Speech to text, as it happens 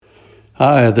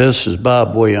Hi, this is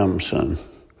Bob Williamson.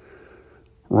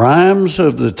 Rhymes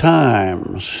of the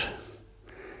times.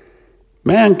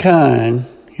 Humankind,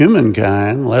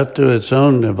 left to its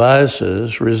own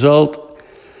devices, result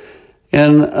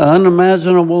in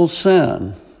unimaginable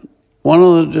sin. One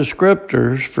of the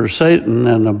descriptors for Satan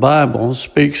in the Bible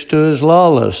speaks to his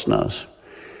lawlessness.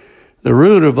 The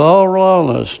root of all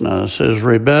lawlessness is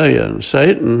rebellion.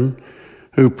 Satan,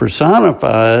 who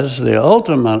personifies the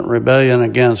ultimate rebellion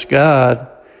against God,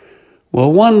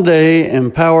 will one day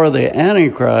empower the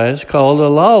Antichrist, called the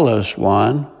lawless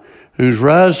one, whose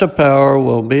rise to power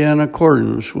will be in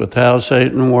accordance with how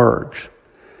Satan works.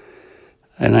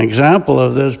 An example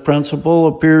of this principle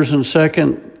appears in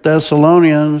 2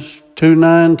 Thessalonians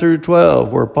 2:9 through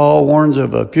 12, where Paul warns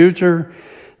of a future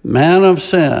man of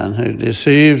sin who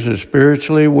deceives the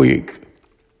spiritually weak.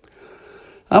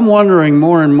 I'm wondering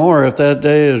more and more if that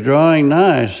day is drawing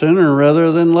nigh sooner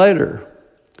rather than later.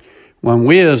 When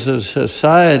we as a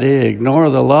society ignore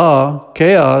the law,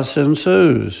 chaos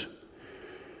ensues.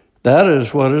 That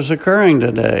is what is occurring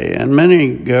today, and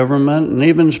many government and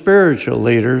even spiritual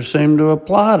leaders seem to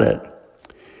applaud it.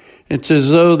 It's as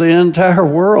though the entire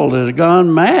world has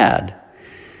gone mad.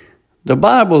 The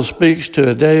Bible speaks to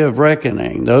a day of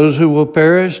reckoning. Those who will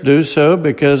perish do so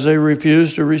because they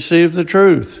refuse to receive the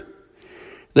truth.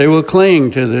 They will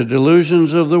cling to the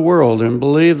delusions of the world and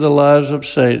believe the lies of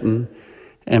Satan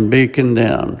and be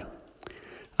condemned.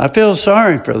 I feel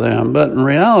sorry for them, but in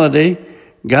reality,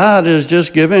 God is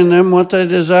just giving them what they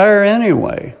desire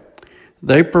anyway.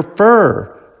 They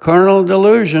prefer carnal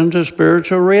delusion to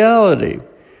spiritual reality,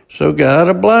 so God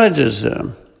obliges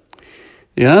them.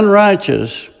 The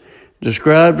unrighteous,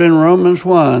 described in Romans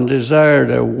 1,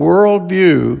 desired a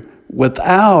worldview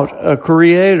without a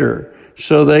creator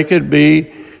so they could be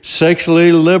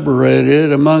sexually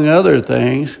liberated, among other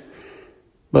things.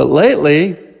 But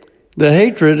lately, the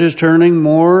hatred is turning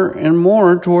more and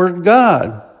more toward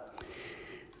God.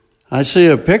 I see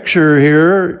a picture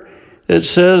here that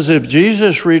says, if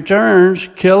Jesus returns,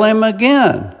 kill him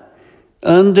again.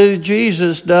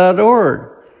 UndoJesus.org.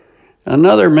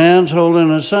 Another man's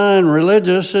holding a sign,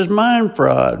 religious is mind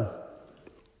fraud.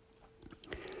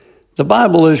 The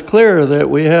Bible is clear that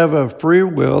we have a free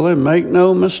will, and make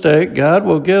no mistake, God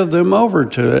will give them over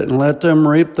to it and let them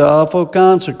reap the awful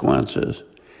consequences.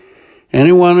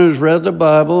 Anyone who's read the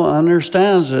Bible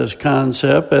understands this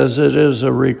concept, as it is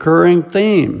a recurring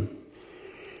theme.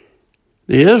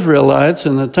 The Israelites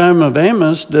in the time of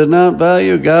Amos did not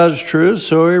value God's truth,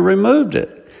 so he removed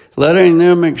it, letting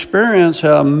them experience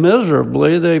how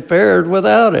miserably they fared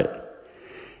without it.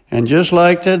 And just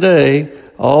like today,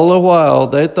 all the while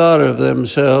they thought of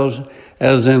themselves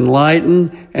as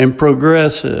enlightened and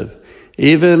progressive,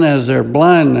 even as their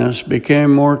blindness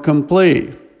became more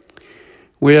complete.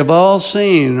 We have all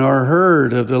seen or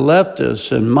heard of the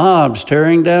leftists and mobs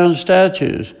tearing down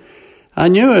statues. I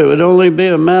knew it would only be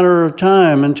a matter of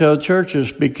time until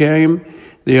churches became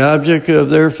the object of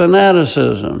their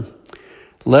fanaticism.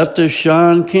 Leftist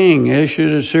Shaun King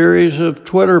issued a series of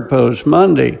Twitter posts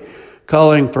Monday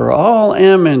calling for all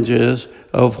images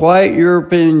of white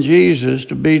European Jesus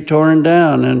to be torn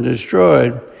down and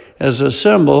destroyed as a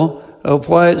symbol of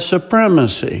white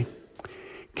supremacy.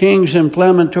 King's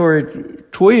inflammatory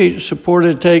tweet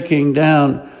supported taking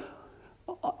down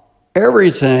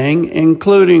everything,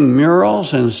 including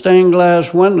murals and stained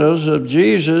glass windows of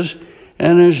Jesus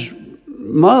and his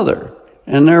mother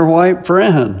and their white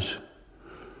friends.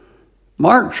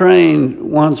 Mark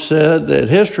Twain once said that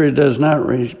history does not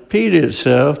repeat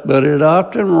itself, but it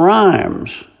often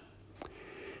rhymes.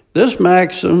 This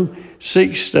maxim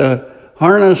seeks to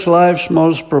harness life's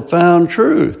most profound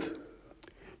truth.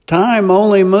 Time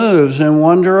only moves in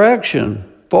one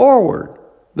direction, forward.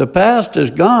 The past is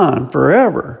gone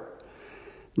forever.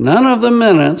 None of the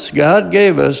minutes God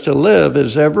gave us to live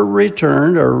is ever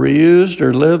returned or reused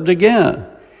or lived again.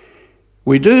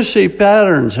 We do see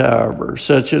patterns, however,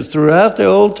 such as throughout the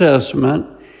Old Testament,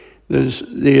 the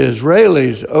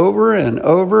Israelis over and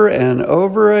over and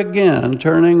over again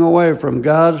turning away from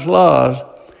God's laws,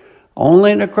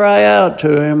 only to cry out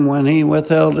to him when he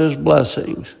withheld his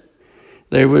blessings.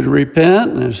 They would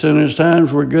repent, and as soon as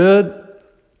times were good,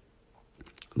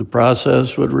 the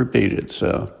process would repeat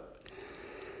itself.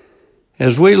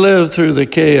 As we live through the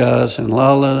chaos and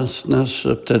lawlessness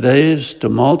of today's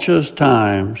tumultuous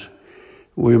times,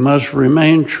 we must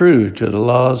remain true to the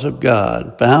laws of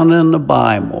God found in the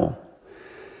Bible.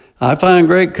 I find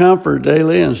great comfort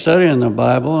daily in studying the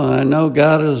Bible, and I know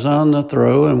God is on the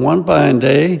throne, and one fine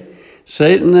day,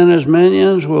 Satan and his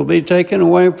minions will be taken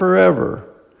away forever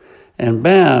and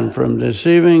banned from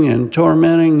deceiving and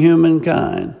tormenting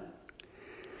humankind.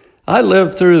 I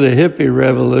lived through the hippie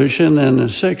revolution in the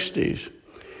 60s,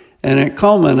 and it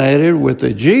culminated with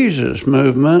the Jesus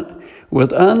movement,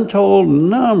 with untold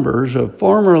numbers of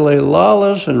formerly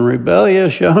lawless and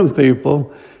rebellious young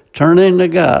people turning to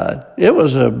God. It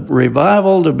was a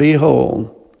revival to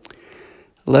behold.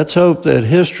 Let's hope that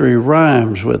history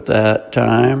rhymes with that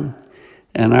time,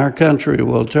 and our country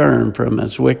will turn from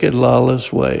its wicked,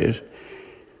 lawless ways.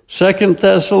 2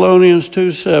 Thessalonians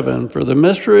 2:7, for the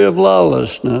mystery of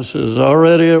lawlessness is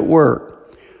already at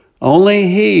work. Only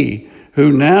he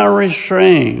who now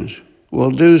restrains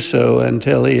will do so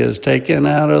until he is taken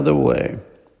out of the way.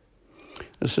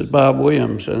 This is Bob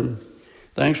Williamson.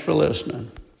 Thanks for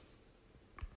listening.